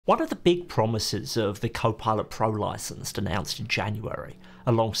One of the big promises of the Copilot Pro license announced in January,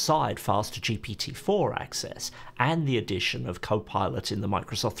 alongside faster GPT-4 access and the addition of Copilot in the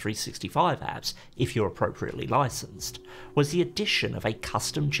Microsoft 365 apps if you're appropriately licensed, was the addition of a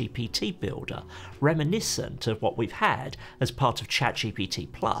custom GPT builder reminiscent of what we've had as part of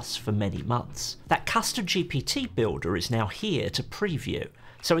ChatGPT Plus for many months. That custom GPT builder is now here to preview,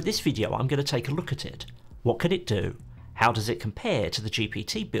 so in this video I'm going to take a look at it. What can it do? How does it compare to the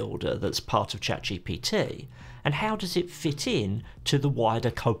GPT builder that's part of ChatGPT? And how does it fit in to the wider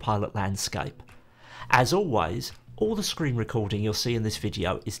Copilot landscape? As always, all the screen recording you'll see in this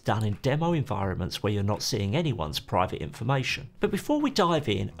video is done in demo environments where you're not seeing anyone's private information. But before we dive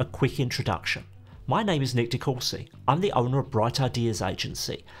in, a quick introduction. My name is Nick DeCourcy. I'm the owner of Bright Ideas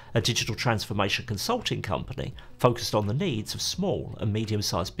Agency, a digital transformation consulting company focused on the needs of small and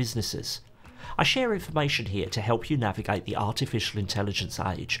medium-sized businesses. I share information here to help you navigate the artificial intelligence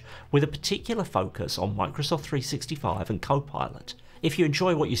age, with a particular focus on Microsoft 365 and Copilot. If you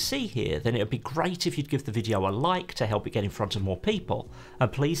enjoy what you see here, then it would be great if you'd give the video a like to help it get in front of more people,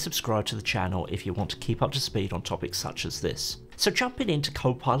 and please subscribe to the channel if you want to keep up to speed on topics such as this. So jumping into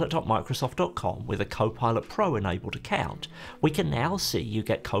copilot.microsoft.com with a Copilot Pro enabled account, we can now see you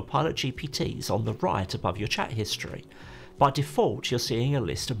get Copilot GPTs on the right above your chat history. By default, you're seeing a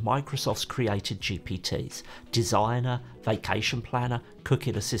list of Microsoft's created GPTs: Designer, Vacation Planner,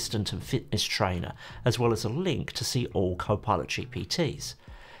 Cooking Assistant and Fitness Trainer, as well as a link to see all Copilot GPTs.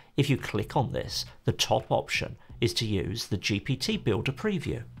 If you click on this, the top option is to use the GPT Builder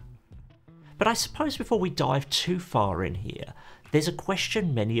preview. But I suppose before we dive too far in here, there's a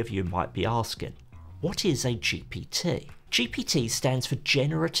question many of you might be asking. What is a GPT? GPT stands for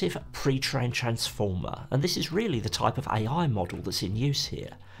Generative Pre-trained Transformer, and this is really the type of AI model that's in use here.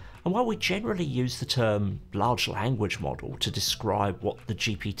 And while we generally use the term large language model to describe what the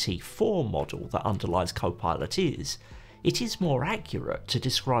GPT-4 model that underlies Copilot is, it is more accurate to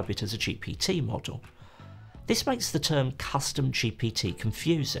describe it as a GPT model. This makes the term custom GPT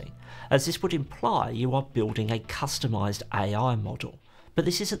confusing, as this would imply you are building a customized AI model, but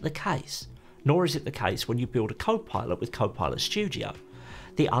this isn't the case. Nor is it the case when you build a Copilot with Copilot Studio.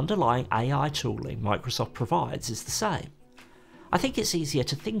 The underlying AI tooling Microsoft provides is the same. I think it's easier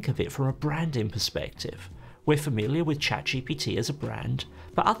to think of it from a branding perspective. We're familiar with ChatGPT as a brand,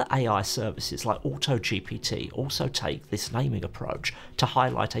 but other AI services like AutoGPT also take this naming approach to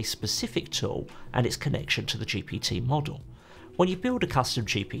highlight a specific tool and its connection to the GPT model. When you build a custom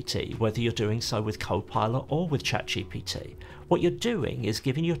GPT, whether you're doing so with Copilot or with ChatGPT, what you're doing is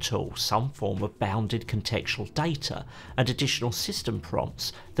giving your tool some form of bounded contextual data and additional system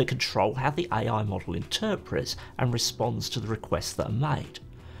prompts that control how the AI model interprets and responds to the requests that are made.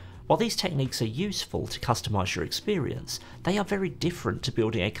 While these techniques are useful to customize your experience, they are very different to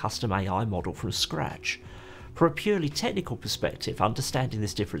building a custom AI model from scratch. From a purely technical perspective, understanding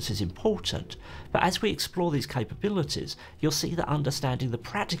this difference is important, but as we explore these capabilities, you'll see that understanding the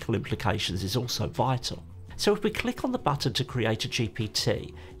practical implications is also vital. So if we click on the button to create a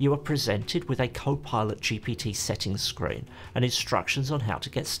GPT, you are presented with a Copilot GPT settings screen and instructions on how to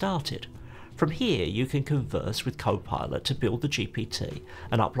get started. From here, you can converse with Copilot to build the GPT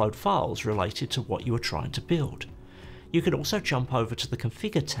and upload files related to what you are trying to build. You can also jump over to the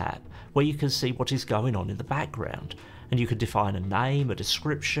Configure tab, where you can see what is going on in the background, and you can define a name, a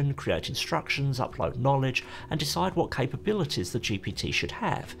description, create instructions, upload knowledge, and decide what capabilities the GPT should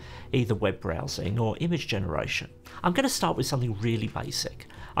have, either web browsing or image generation. I'm going to start with something really basic.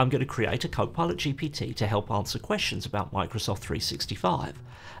 I'm going to create a Copilot GPT to help answer questions about Microsoft 365,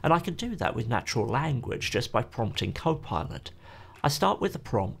 and I can do that with natural language just by prompting Copilot. I start with the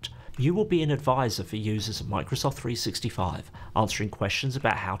prompt: you will be an advisor for users of Microsoft 365, answering questions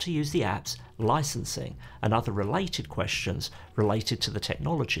about how to use the apps, licensing, and other related questions related to the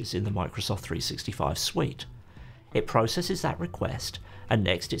technologies in the Microsoft 365 suite. It processes that request, and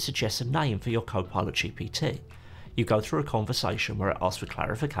next it suggests a name for your Copilot GPT. You go through a conversation where it asks for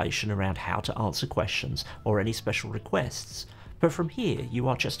clarification around how to answer questions or any special requests, but from here you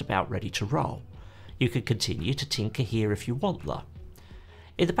are just about ready to roll. You can continue to tinker here if you want though.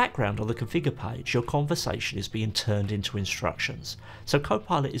 In the background on the Configure page, your conversation is being turned into instructions, so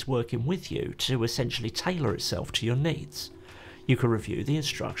Copilot is working with you to essentially tailor itself to your needs. You can review the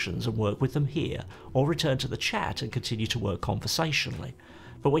instructions and work with them here, or return to the chat and continue to work conversationally,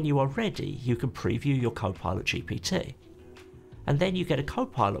 but when you are ready, you can preview your Copilot GPT. And then you get a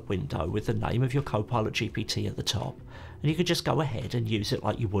Copilot window with the name of your Copilot GPT at the top, and you can just go ahead and use it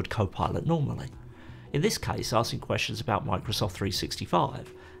like you would Copilot normally. In this case, asking questions about Microsoft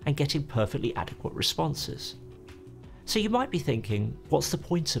 365 and getting perfectly adequate responses. So you might be thinking, what's the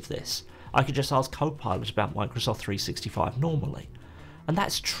point of this? I could just ask Copilot about Microsoft 365 normally. And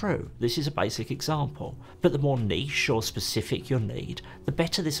that's true, this is a basic example, but the more niche or specific your need, the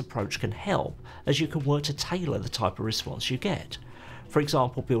better this approach can help, as you can work to tailor the type of response you get. For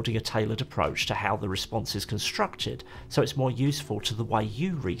example, building a tailored approach to how the response is constructed, so it's more useful to the way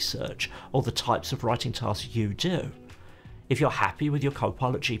you research or the types of writing tasks you do. If you're happy with your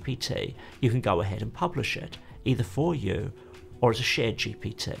Copilot GPT, you can go ahead and publish it, either for you or as a shared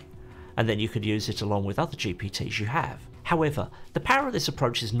GPT, and then you can use it along with other GPTs you have. However, the power of this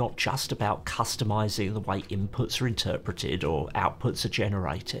approach is not just about customizing the way inputs are interpreted or outputs are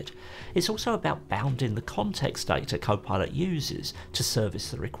generated. It's also about bounding the context data Copilot uses to service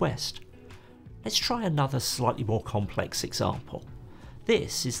the request. Let's try another slightly more complex example.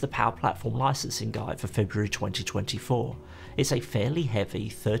 This is the Power Platform Licensing Guide for February 2024. It's a fairly heavy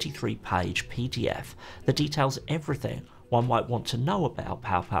 33-page PDF that details everything one might want to know about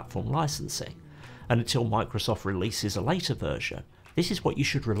Power Platform licensing. And until Microsoft releases a later version, this is what you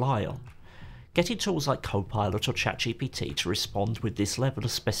should rely on. Getting tools like Copilot or ChatGPT to respond with this level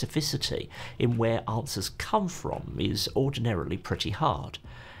of specificity in where answers come from is ordinarily pretty hard,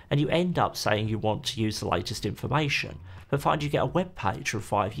 and you end up saying you want to use the latest information, but find you get a web page from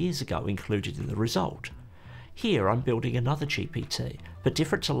 5 years ago included in the result. Here I'm building another GPT, but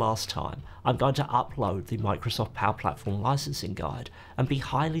different to last time, I'm going to upload the Microsoft Power Platform Licensing Guide and be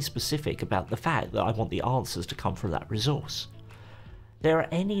highly specific about the fact that I want the answers to come from that resource. There are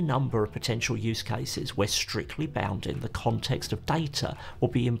any number of potential use cases where strictly bounding the context of data will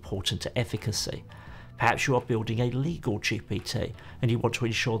be important to efficacy. Perhaps you are building a legal GPT and you want to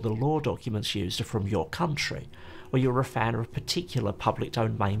ensure the law documents used are from your country, or you're a fan of a particular public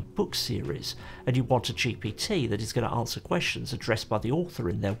domain book series and you want a GPT that is going to answer questions addressed by the author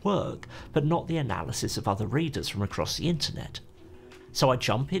in their work, but not the analysis of other readers from across the internet. So I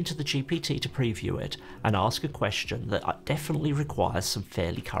jump into the GPT to preview it and ask a question that definitely requires some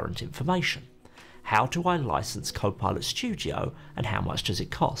fairly current information. How do I license Copilot Studio and how much does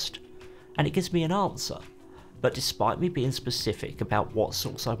it cost? And it gives me an answer. But despite me being specific about what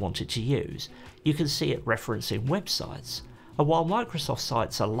source I wanted to use, you can see it referencing websites. And while Microsoft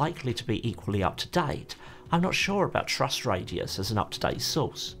sites are likely to be equally up to date, I'm not sure about TrustRadius as an up-to-date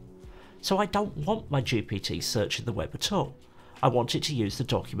source. So I don't want my GPT searching the web at all. I want it to use the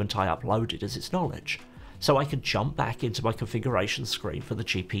document I uploaded as its knowledge. So I can jump back into my configuration screen for the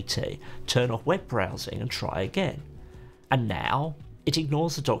GPT, turn off web browsing and try again. And now, it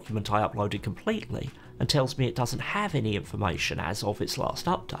ignores the document I uploaded completely and tells me it doesn't have any information as of its last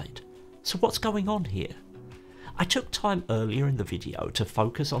update. So what's going on here? I took time earlier in the video to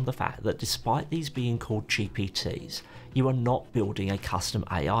focus on the fact that despite these being called GPTs, you are not building a custom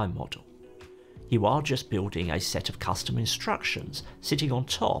AI model. You are just building a set of custom instructions sitting on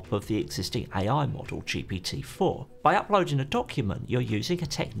top of the existing AI model GPT-4. By uploading a document, you're using a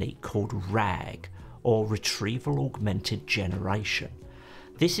technique called RAG, or Retrieval Augmented Generation.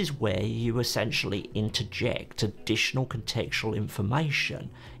 This is where you essentially interject additional contextual information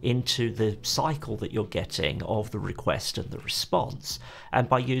into the cycle that you're getting of the request and the response, and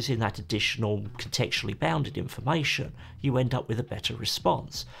by using that additional contextually bounded information, you end up with a better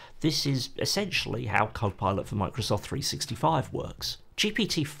response. This is essentially how Copilot for Microsoft 365 works.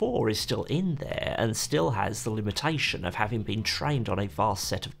 GPT-4 is still in there and still has the limitation of having been trained on a vast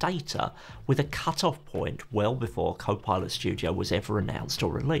set of data with a cut-off point well before Copilot Studio was ever announced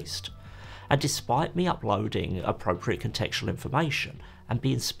or released. And despite me uploading appropriate contextual information and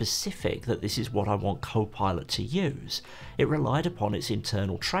being specific that this is what I want Copilot to use, it relied upon its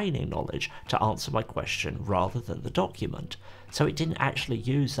internal training knowledge to answer my question rather than the document, so it didn't actually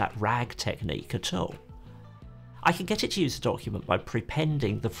use that RAG technique at all. I can get it to use the document by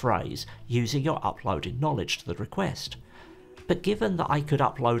prepending the phrase using your uploaded knowledge to the request. But given that I could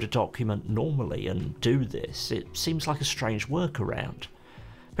upload a document normally and do this, it seems like a strange workaround.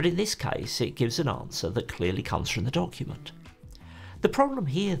 But in this case, it gives an answer that clearly comes from the document. The problem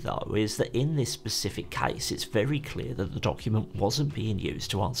here though is that in this specific case, it's very clear that the document wasn't being used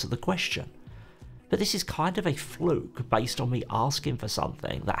to answer the question. But this is kind of a fluke based on me asking for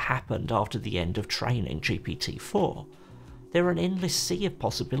something that happened after the end of training GPT-4. There are an endless sea of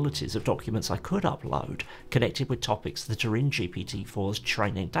possibilities of documents I could upload connected with topics that are in GPT-4's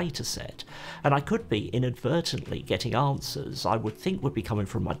training dataset, and I could be inadvertently getting answers I would think would be coming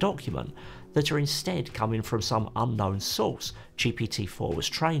from my document that are instead coming from some unknown source GPT-4 was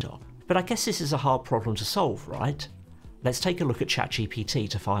trained on. But I guess this is a hard problem to solve, right? Let's take a look at ChatGPT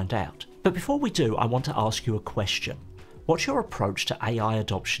to find out. But before we do, I want to ask you a question. What's your approach to AI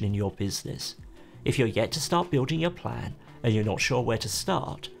adoption in your business? If you're yet to start building your plan and you're not sure where to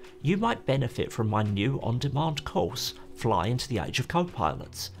start, you might benefit from my new on-demand course, Fly into the Age of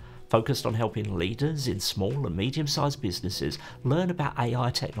Copilots, focused on helping leaders in small and medium-sized businesses learn about AI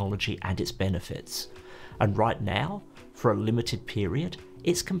technology and its benefits. And right now, for a limited period,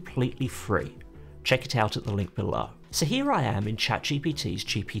 it's completely free. Check it out at the link below. So here I am in ChatGPT's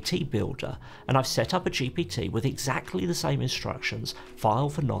GPT Builder, and I've set up a GPT with exactly the same instructions, file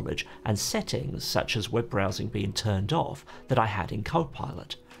for knowledge, and settings such as web browsing being turned off that I had in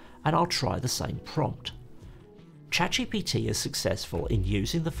Copilot, and I'll try the same prompt. ChatGPT is successful in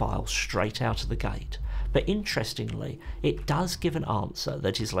using the file straight out of the gate, but interestingly, it does give an answer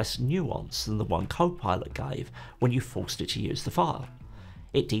that is less nuanced than the one Copilot gave when you forced it to use the file.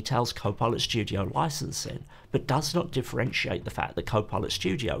 It details Copilot Studio licensing, but does not differentiate the fact that Copilot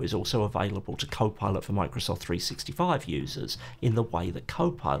Studio is also available to Copilot for Microsoft 365 users in the way that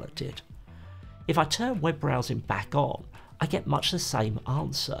Copilot did. If I turn web browsing back on, I get much the same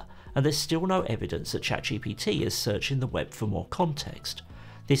answer, and there's still no evidence that ChatGPT is searching the web for more context.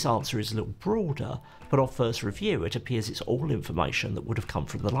 This answer is a little broader, but on first review it appears it's all information that would have come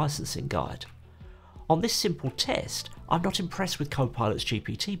from the licensing guide. On this simple test, I'm not impressed with Copilot's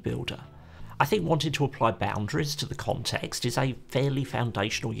GPT Builder. I think wanting to apply boundaries to the context is a fairly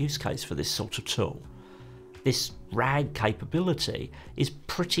foundational use case for this sort of tool. This RAG capability is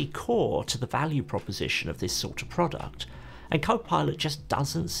pretty core to the value proposition of this sort of product, and Copilot just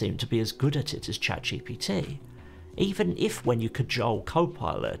doesn't seem to be as good at it as ChatGPT. Even if when you cajole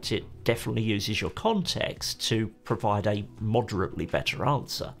Copilot, it definitely uses your context to provide a moderately better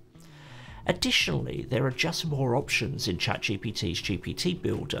answer. Additionally, there are just more options in ChatGPT's GPT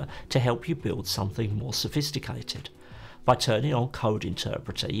Builder to help you build something more sophisticated. By turning on Code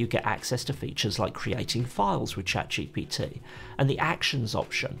Interpreter, you get access to features like creating files with ChatGPT, and the Actions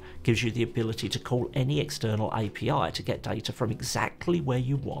option gives you the ability to call any external API to get data from exactly where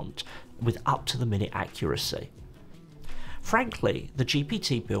you want with up-to-the-minute accuracy. Frankly, the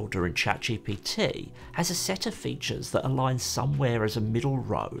GPT Builder in ChatGPT has a set of features that align somewhere as a middle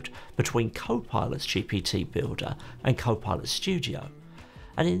road between Copilot's GPT Builder and Copilot Studio.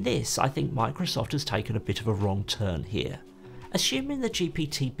 And in this, I think Microsoft has taken a bit of a wrong turn here. Assuming the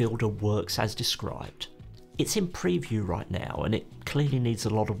GPT Builder works as described, it's in preview right now and it clearly needs a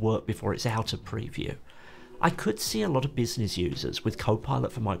lot of work before it's out of preview. I could see a lot of business users with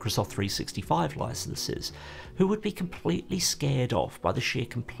Copilot for Microsoft 365 licenses who would be completely scared off by the sheer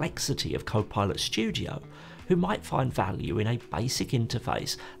complexity of Copilot Studio, who might find value in a basic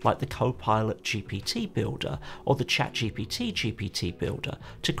interface like the Copilot GPT Builder or the ChatGPT GPT Builder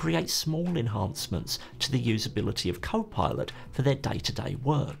to create small enhancements to the usability of Copilot for their day-to-day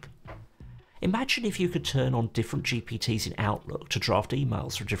work. Imagine if you could turn on different GPTs in Outlook to draft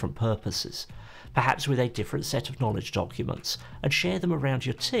emails for different purposes, perhaps with a different set of knowledge documents, and share them around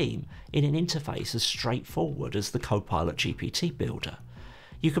your team in an interface as straightforward as the Copilot GPT Builder.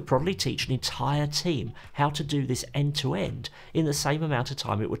 You could probably teach an entire team how to do this end-to-end in the same amount of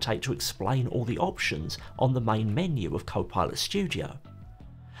time it would take to explain all the options on the main menu of Copilot Studio.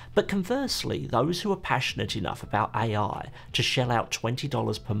 But conversely, those who are passionate enough about AI to shell out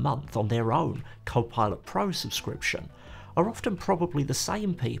 $20 per month on their own Copilot Pro subscription are often probably the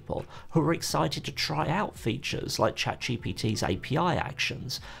same people who are excited to try out features like ChatGPT's API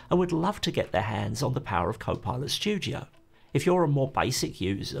actions and would love to get their hands on the power of Copilot Studio. If you're a more basic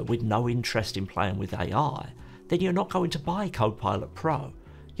user with no interest in playing with AI, then you're not going to buy Copilot Pro.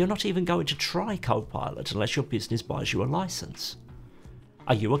 You're not even going to try Copilot unless your business buys you a license.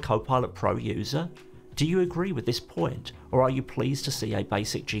 Are you a Copilot Pro user? Do you agree with this point, or are you pleased to see a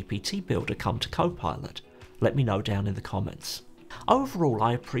basic GPT Builder come to Copilot? Let me know down in the comments. Overall,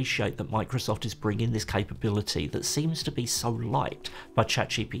 I appreciate that Microsoft is bringing this capability that seems to be so liked by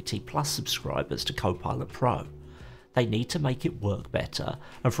ChatGPT Plus subscribers to Copilot Pro. They need to make it work better,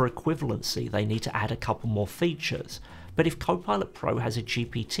 and for equivalency they need to add a couple more features, but if Copilot Pro has a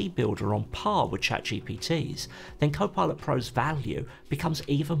GPT Builder on par with ChatGPT's, then Copilot Pro's value becomes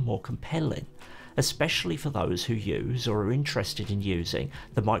even more compelling, especially for those who use or are interested in using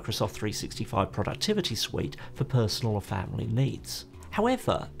the Microsoft 365 Productivity Suite for personal or family needs.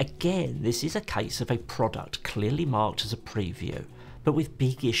 However, again, this is a case of a product clearly marked as a preview, but with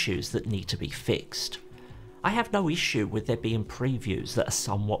big issues that need to be fixed. I have no issue with there being previews that are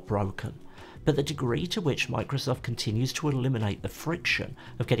somewhat broken, but the degree to which Microsoft continues to eliminate the friction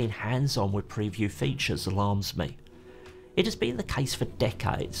of getting hands-on with preview features alarms me. It has been the case for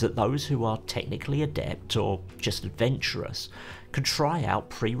decades that those who are technically adept or just adventurous can try out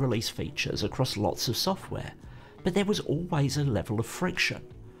pre-release features across lots of software, but there was always a level of friction.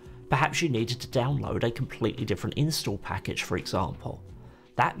 Perhaps you needed to download a completely different install package, for example.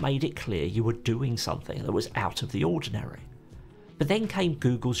 That made it clear you were doing something that was out of the ordinary. But then came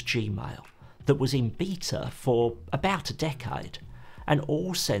Google's Gmail, that was in beta for about a decade, and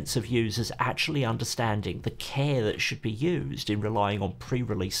all sense of users actually understanding the care that should be used in relying on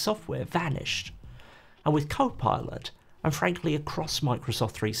pre-release software vanished. And with Copilot, and frankly across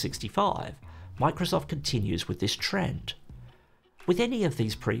Microsoft 365, Microsoft continues with this trend. With any of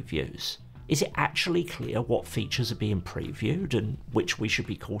these previews, is it actually clear what features are being previewed and which we should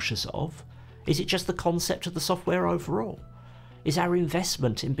be cautious of? Is it just the concept of the software overall? Is our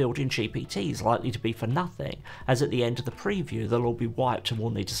investment in building GPTs likely to be for nothing, as at the end of the preview they'll all be wiped and we'll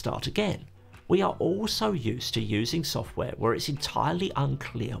need to start again? We are all so used to using software where it's entirely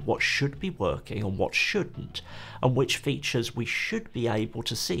unclear what should be working and what shouldn't, and which features we should be able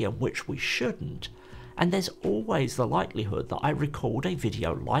to see and which we shouldn't. And there's always the likelihood that I record a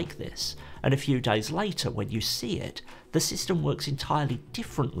video like this, and a few days later when you see it, the system works entirely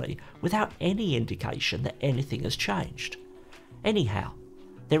differently without any indication that anything has changed. Anyhow,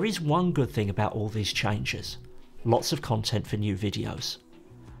 there is one good thing about all these changes: lots of content for new videos.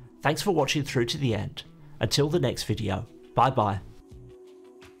 Thanks for watching through to the end. Until the next video, bye bye.